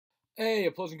Hey,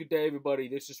 a pleasant good day, everybody.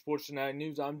 This is Sports Tonight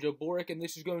News. I'm Joe Boric, and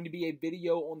this is going to be a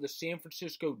video on the San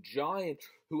Francisco Giants,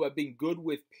 who have been good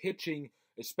with pitching,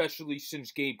 especially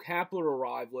since Gabe Kapler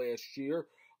arrived last year.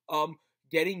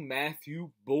 Getting Matthew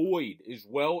Boyd, as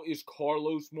well as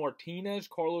Carlos Martinez.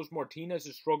 Carlos Martinez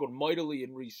has struggled mightily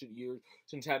in recent years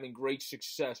since having great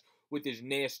success with his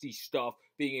nasty stuff,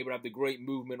 being able to have the great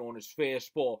movement on his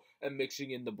fastball and mixing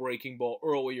in the breaking ball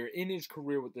earlier in his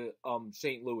career with the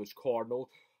St. Louis Cardinals.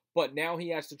 But now he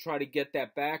has to try to get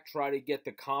that back, try to get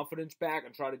the confidence back,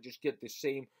 and try to just get the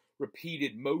same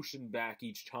repeated motion back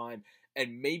each time.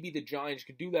 And maybe the Giants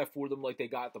could do that for them like they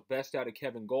got the best out of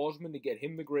Kevin Gausman to get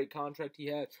him the great contract he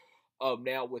had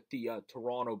now with the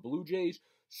Toronto Blue Jays.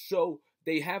 So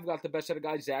they have got the best out of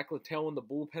guys. Zach Littell in the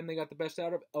bullpen they got the best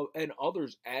out of, and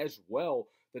others as well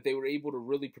that they were able to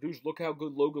really produce. Look how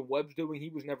good Logan Webb's doing.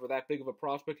 He was never that big of a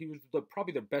prospect. He was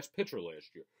probably their best pitcher last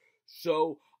year.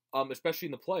 So especially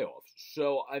in the playoffs.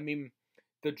 So, I mean,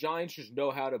 the Giants just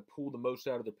know how to pull the most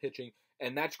out of the pitching,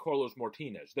 and that's Carlos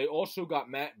Martinez. They also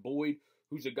got Matt Boyd,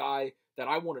 who's a guy that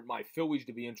I wanted my Phillies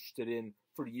to be interested in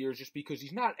for years just because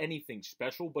he's not anything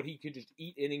special, but he can just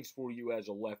eat innings for you as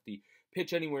a lefty,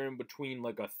 pitch anywhere in between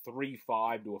like a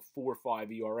 3.5 to a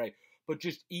 4.5 ERA, but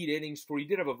just eat innings for you. He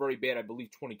did have a very bad, I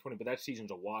believe, 2020, but that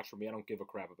season's a wash for me. I don't give a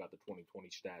crap about the 2020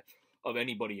 stats of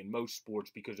anybody in most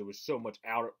sports because there was so much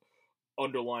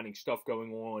underlining stuff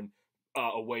going on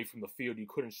away from the field. You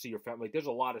couldn't see your family. Like, there's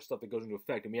a lot of stuff that goes into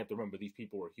effect, and we have to remember these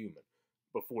people were human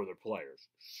before they're players.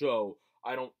 So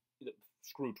I don't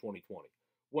screw 2020.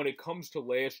 When it comes to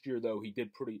last year, though, he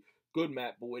did pretty good,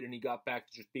 Matt Boyd, and he got back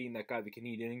to just being that guy that can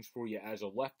eat innings for you as a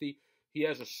lefty. He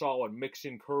has a solid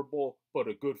mix-in curveball, but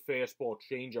a good fastball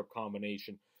changeup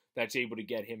combination that's able to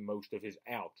get him most of his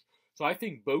outs. So I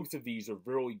think both of these are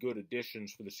really good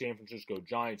additions for the San Francisco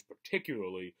Giants,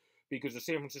 particularly because the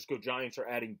San Francisco Giants are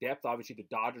adding depth. Obviously, the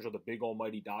Dodgers are the big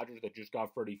almighty Dodgers that just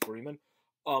got Freddie Freeman.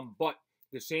 But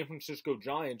the San Francisco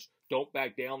Giants don't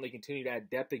back down. They continue to add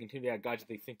depth. They continue to add guys that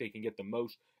they think they can get the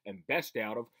most and best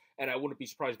out of. And I wouldn't be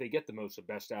surprised if they get the most and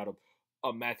best out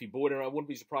of Matthew Boyd. And I wouldn't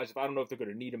be surprised if, I don't know if they're going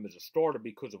to need him as a starter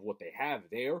because of what they have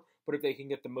there, but if they can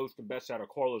get the most and best out of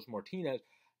Carlos Martinez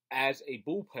as a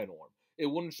bullpen arm. It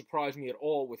wouldn't surprise me at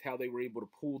all with how they were able to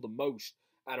pull the most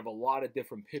out of a lot of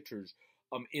different pitchers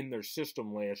in their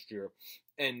system last year,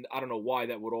 and I don't know why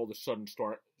that would all of a sudden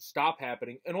stop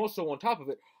happening. And also on top of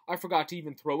it, I forgot to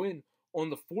even throw in on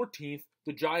the 14th,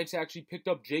 the Giants actually picked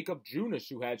up Jacob Junis,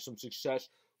 who had some success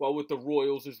with the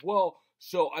Royals as well.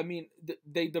 So I mean,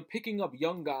 they're picking up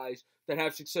young guys that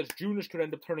have success. Junis could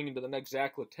end up turning into the next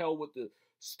Zach Littell with the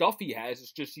stuff he has.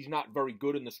 It's just he's not very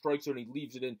good in the strike zone. He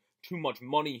leaves it in too much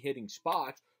money hitting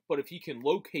spots. But if he can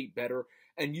locate better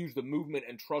and use the movement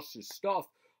and trust his stuff,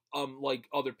 like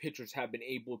other pitchers have been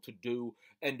able to do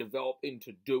and develop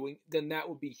into doing, then that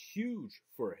would be huge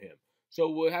for him. So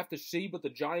we'll have to see, but the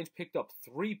Giants picked up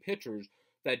 3 pitchers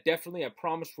that definitely have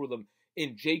promise for them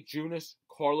in Jake Junis,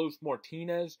 Carlos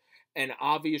Martinez, and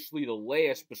obviously the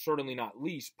last, but certainly not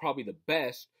least, probably the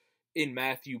best, in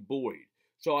Matthew Boyd.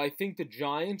 So I think the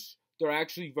Giants, they're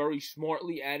actually very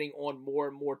smartly adding on more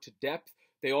and more to depth.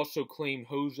 They also claimed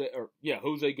Jose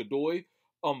Godoy,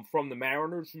 from the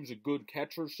Mariners, who's a good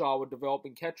catcher, solid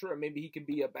developing catcher, and maybe he can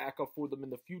be a backup for them in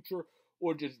the future,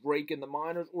 or just rake in the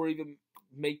minors, or even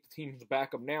make the team's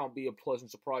backup now and be a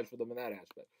pleasant surprise for them in that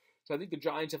aspect. So I think the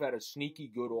Giants have had a sneaky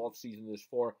good offseason this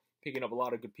far, picking up a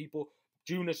lot of good people.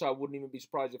 Junis, I wouldn't even be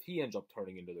surprised if he ends up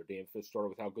turning into their damn fifth starter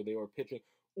with how good they are pitching,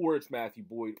 or it's Matthew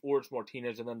Boyd, or it's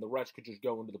Martinez, and then the rest could just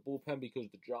go into the bullpen because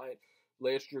the Giants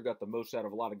last year got the most out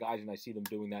of a lot of guys, and I see them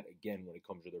doing that again when it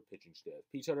comes to their pitching staff.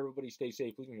 Peace out, everybody. Stay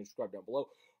safe. Please subscribe down below.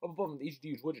 Up above, easy to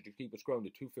use widget to keep us growing to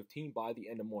 215 by the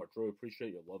end of March. Really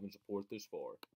appreciate your love and support this far.